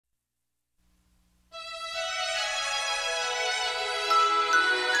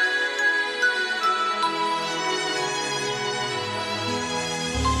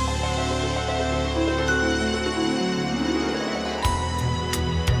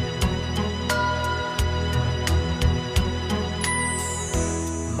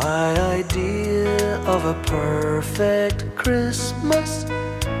idea of a perfect Christmas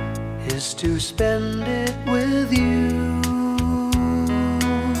is to spend it with you,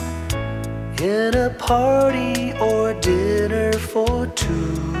 in a party or dinner for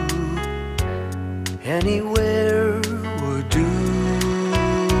two. Anywhere would do.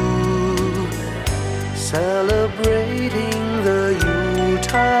 Celebrating the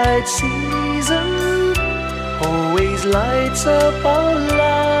Yuletide season always lights up our lives.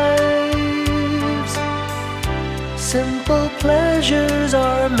 Simple pleasures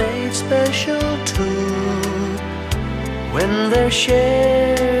are made special too when they're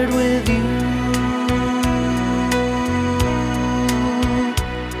shared with you.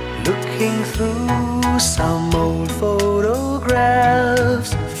 Looking through some old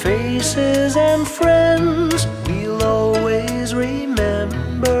photographs, faces and friends we'll always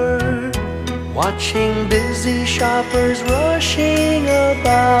remember. Watching busy shoppers rushing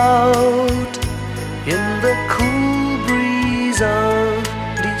about in the cool breeze of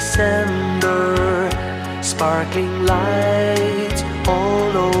December. Sparkling lights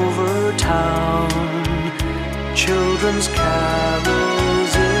all over town, children's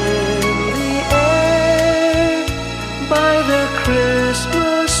carols in the air. By the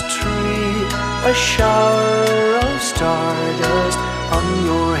Christmas tree, a shower of stardust on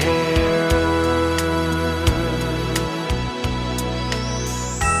your hair.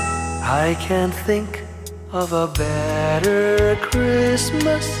 I can't think of a better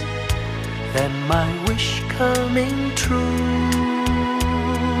Christmas than my wish coming true.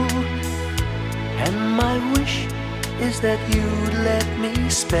 And my wish is that you'd let me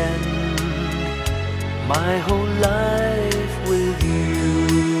spend my whole life with you.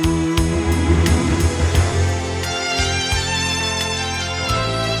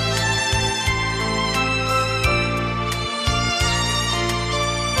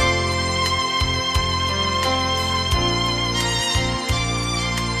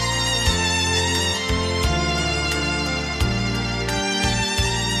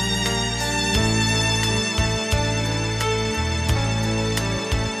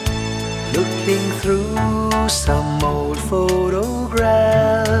 Looking through some old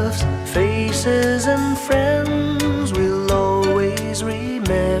photographs, faces and friends we'll always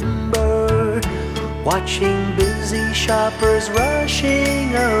remember. Watching busy shoppers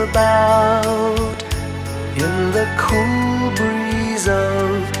rushing about in the cool breeze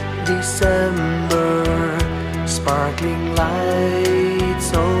of December. Sparkling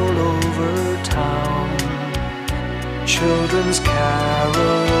lights all over town, children's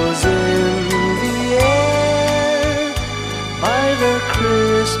carols in the air. By the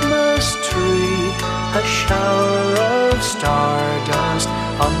Christmas tree, a shower of stardust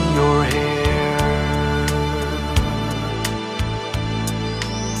on your hair.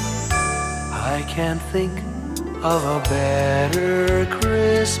 I can't think of a better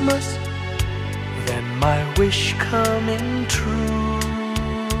Christmas than my wish coming true.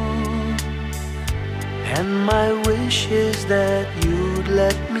 And my wish is that you'd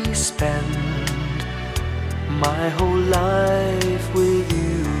let me spend my whole life with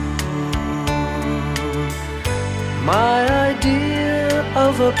you. My idea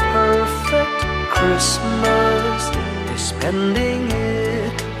of a perfect Christmas is spending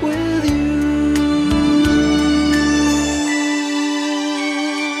it with you.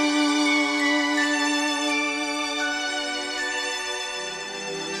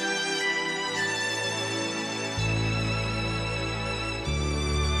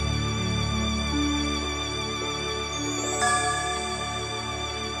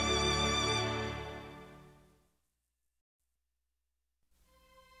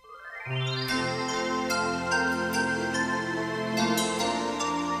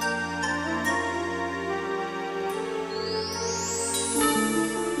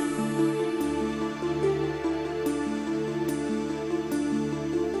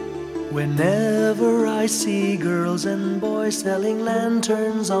 Whenever I see girls and boys selling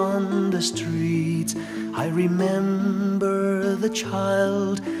lanterns on the streets, I remember the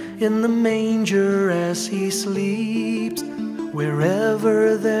child in the manger as he sleeps.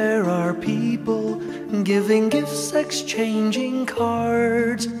 Wherever there are people giving gifts, exchanging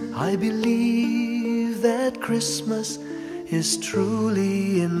cards, I believe that Christmas is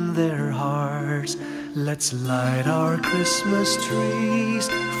truly in their hearts. Let's light our Christmas trees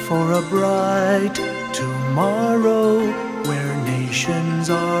for a bright tomorrow, where nations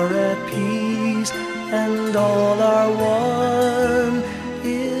are at peace and all are one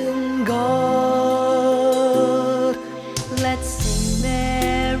in God. Let's sing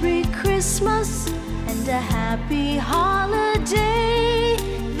Merry Christmas and a happy holiday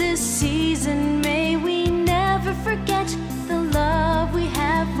this this season may we never forget the love we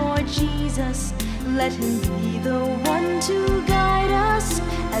have for Jesus. Let Him be the one to guide us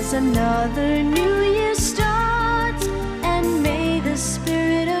as another new year starts. And may the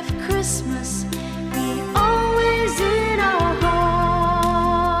spirit of Christmas be always in our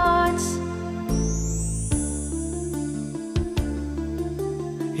hearts.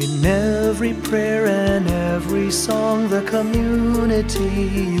 In every prayer and every song, the community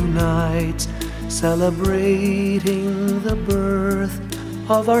unites, celebrating the birth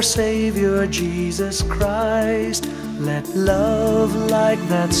of our Savior Jesus Christ. Let love like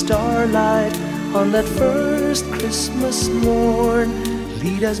that starlight on that first Christmas morn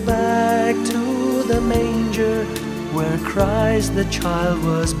lead us back to the manger where Christ the child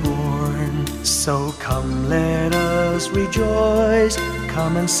was born. So come, let us rejoice,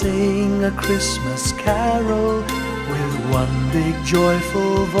 come and sing a Christmas carol with one big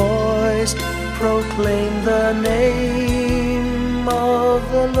joyful voice. Proclaim the name of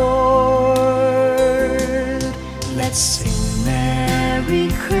the Lord. Let's sing Merry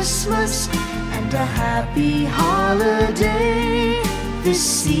Christmas and a Happy Holiday. This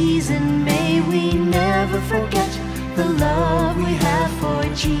season may we never forget the love we have for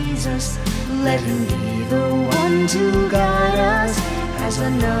Jesus. Let Him be the one to guide us as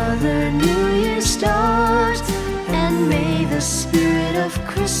another new year starts. And may the spirit of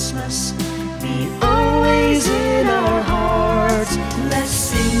Christmas be always in our hearts. Let's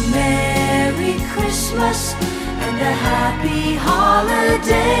sing Merry Christmas and a Happy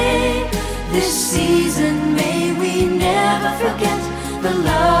Holiday. This season may we never forget the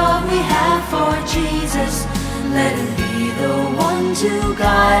love we have for Jesus. Let Him be the one to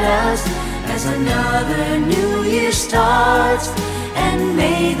guide us as another new year starts. And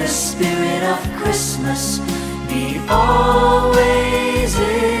may the spirit of Christmas be always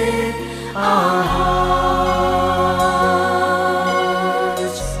in our hearts.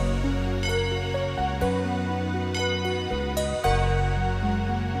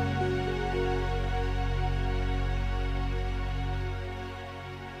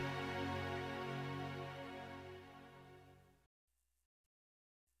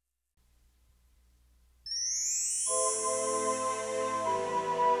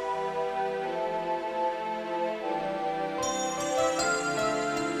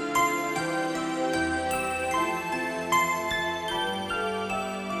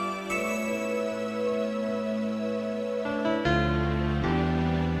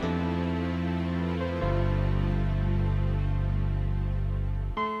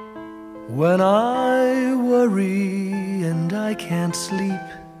 When I worry and I can't sleep,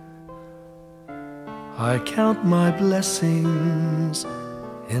 I count my blessings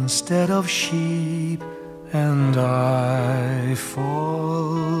instead of sheep, and I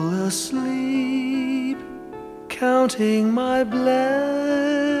fall asleep counting my blessings.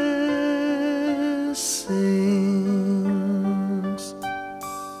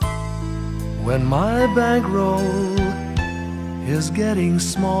 When my bankroll is getting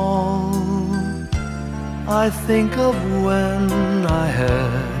small, I think of when I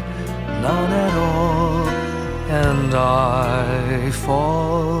had none at all, and I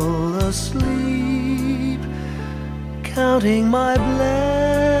fall asleep counting my blessings.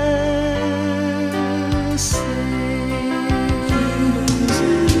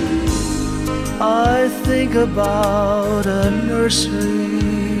 I think about a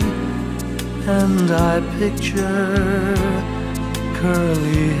nursery and I picture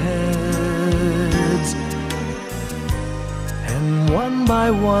curly heads, and one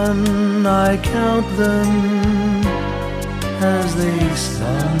by one I count them as they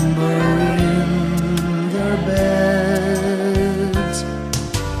slumber in their beds.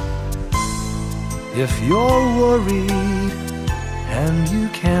 If you're worried and you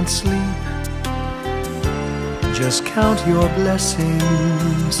can't sleep, just count your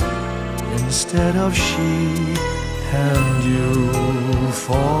blessings instead of sheep, and you'll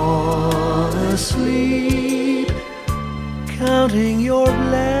fall asleep counting your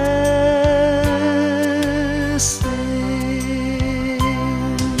blessings.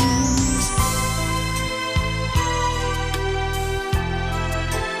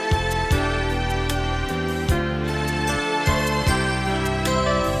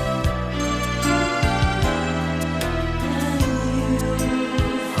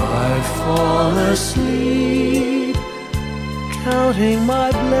 I fall asleep counting my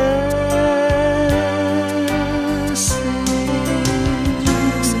blessings.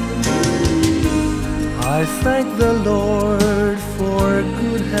 I thank the Lord for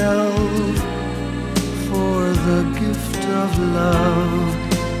good health, for the gift of love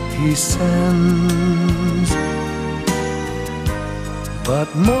He sends. But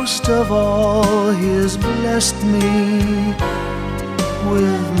most of all, He has blessed me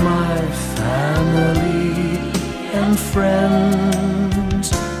with my family and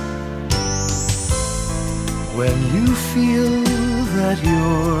friends. When you feel that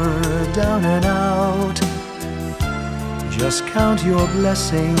you're down and out, just count your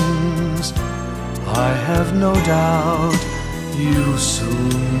blessings. I have no doubt you'll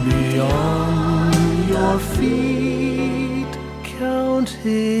soon be on your feet,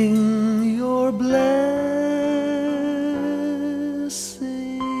 counting your blessings.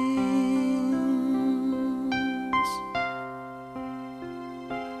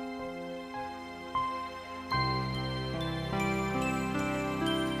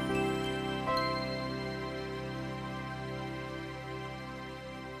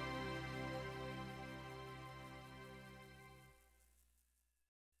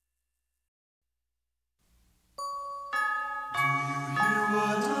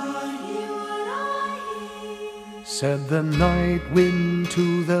 Said the night wind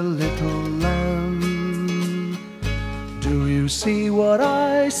to the little lamb, do you see what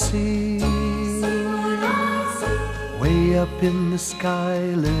I see? Way up in the sky,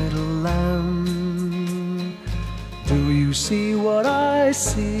 little lamb, do you see what I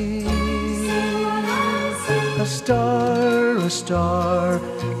see? A star,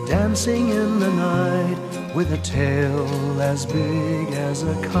 dancing in the night, with a tail as big as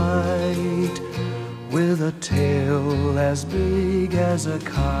a kite, with a tail as big as a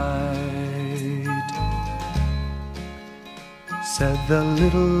kite. Said the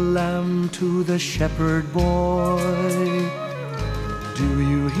little lamb to the shepherd boy, do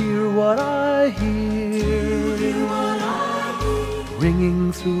you hear what I hear?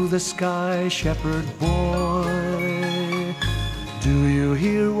 Ringing through the sky, shepherd boy, do you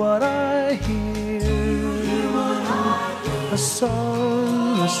hear what I hear? A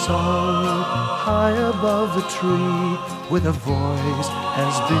song, high above the tree, with a voice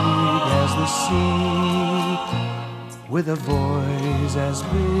as big as the sea, with a voice as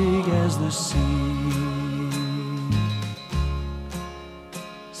big as the sea.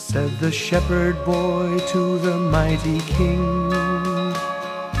 Said the shepherd boy to the mighty king,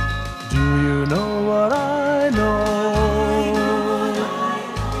 do you know what I know?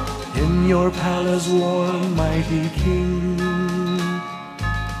 In your palace warm, mighty king,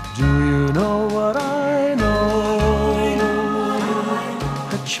 do you know what I know?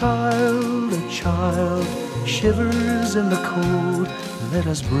 A child shivers in the cold. Let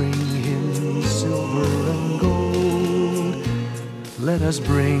us bring him silver and gold. Let us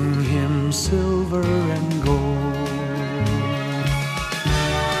bring him silver and gold.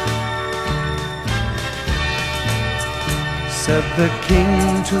 Said the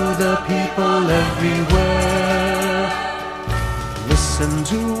king to the people everywhere, listen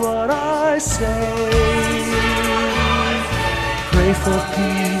to what I say. Pray for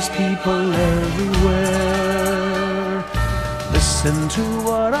peace, people everywhere. Listen to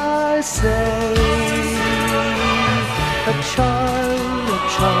what I say. A child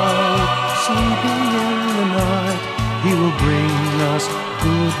sleeping in the night, he will bring us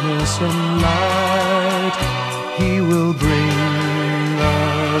goodness and light. He will bring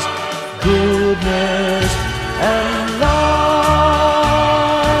us goodness and light.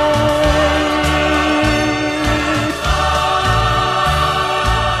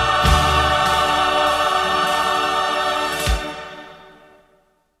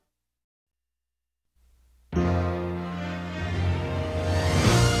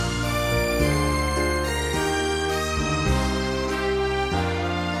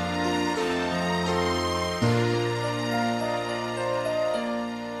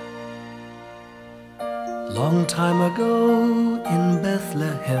 Long time ago in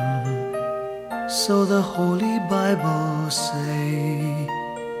Bethlehem, so the Holy Bible say,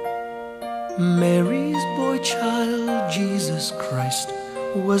 Mary's boy child, Jesus Christ,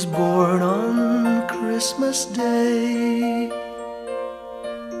 was born on Christmas Day.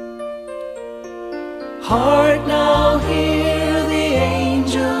 Hark now, hear the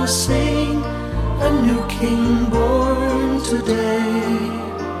angels sing, a new King born today,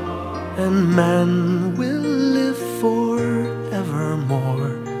 and man will live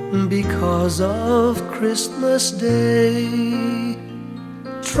forevermore because of Christmas Day.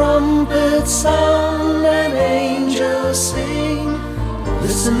 Trumpets sound and angels sing,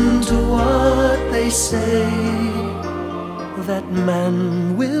 listen to what they say, that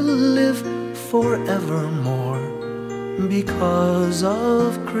man will live forevermore because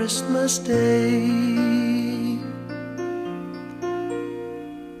of Christmas Day.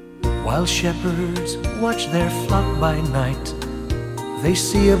 While shepherds watch their flock by night, they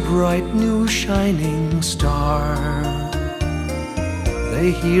see a bright new shining star.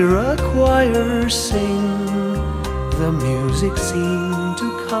 They hear a choir sing, the music seemed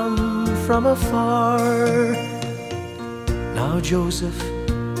to come from afar. Now Joseph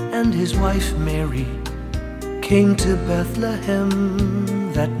and his wife Mary came to Bethlehem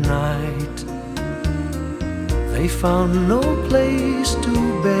that night. They found no place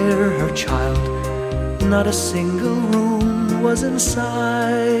to bear her child, not a single room was in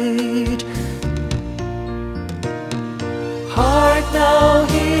sight. Hark now,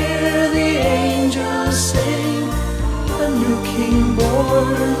 hear the angels sing, a new king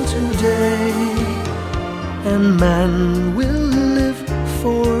born today, and man will live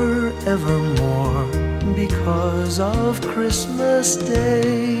forevermore because of Christmas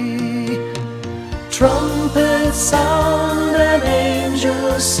Day. Trumpets sound and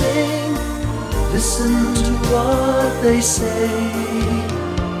angels sing, listen to what they say,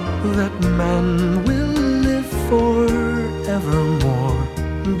 that man will live forevermore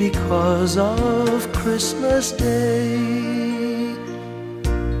because of Christmas Day.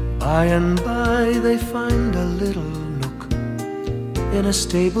 By and by they find a little nook in a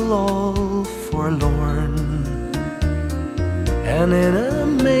stable all forlorn, and in a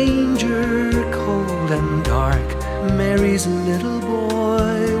manger cold and dark, Mary's little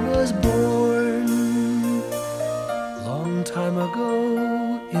boy was born. Long time ago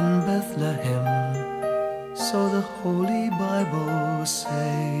in Bethlehem, so the Holy Bible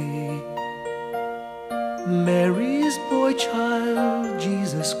say, Mary's boy child,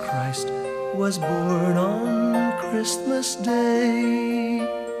 Jesus Christ, was born on Christmas Day.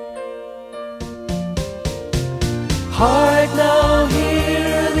 Hark now,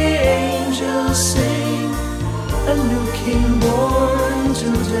 hear the angels sing, a new king born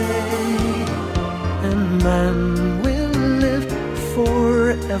today, and man will live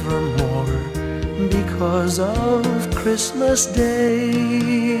forevermore because of Christmas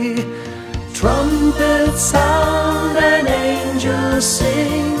Day. Trumpets sound and angels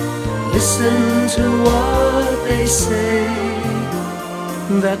sing, listen to what they say,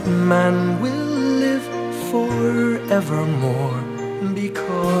 that man will live forevermore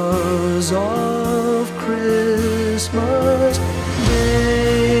because of Christmas Day.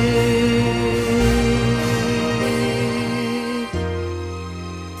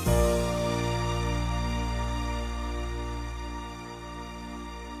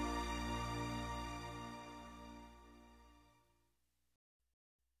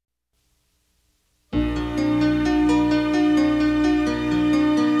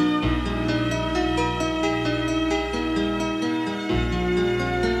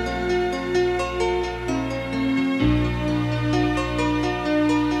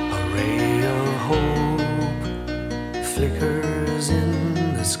 Flickers in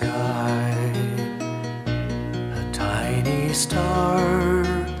the sky, a tiny star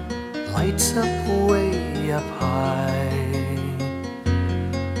lights up way up high.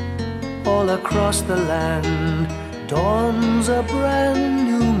 All across the land dawns a brand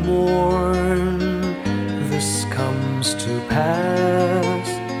new morn. This comes to pass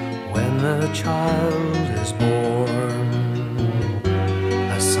when the child is born.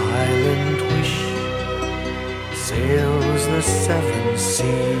 A silent wish sails the seven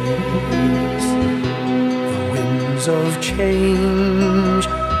seas. The winds of change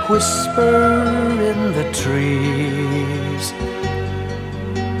whisper in the trees,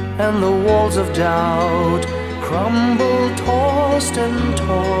 and the walls of doubt crumble, tossed and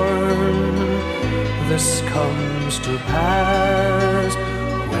torn. This comes to pass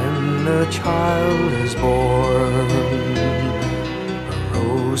when the child is born. A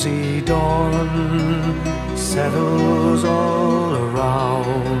rosy dawn settles all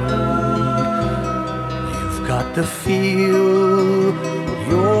around. You've got to feel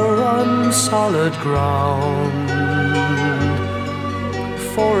you're on solid ground.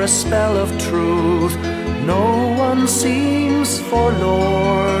 For a spell of truth, no one seems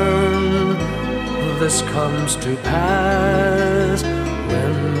forlorn. This comes to pass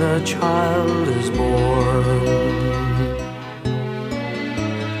when the child is born.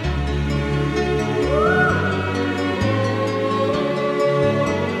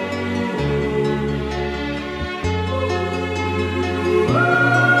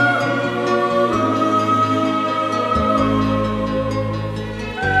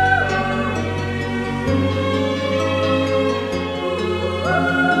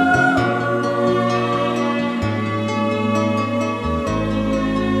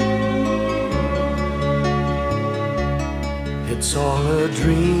 It's all a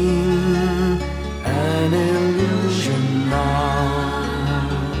dream, an illusion now.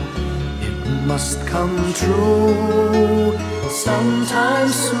 It must come true sometime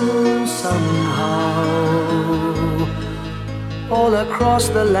soon, somehow. All across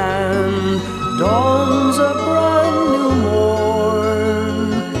the land dawns a brand new morn.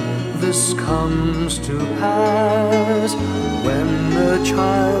 This comes to pass when the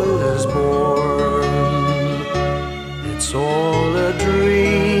child is born. It's all a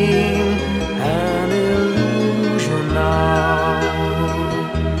dream, an illusion now.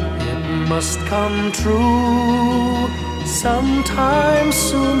 It must come true sometime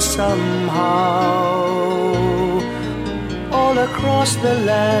soon, somehow. All across the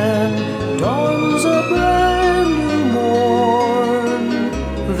land dawns a brand new morn.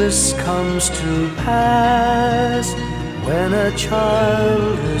 This comes to pass when a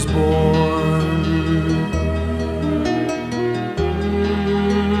child is born.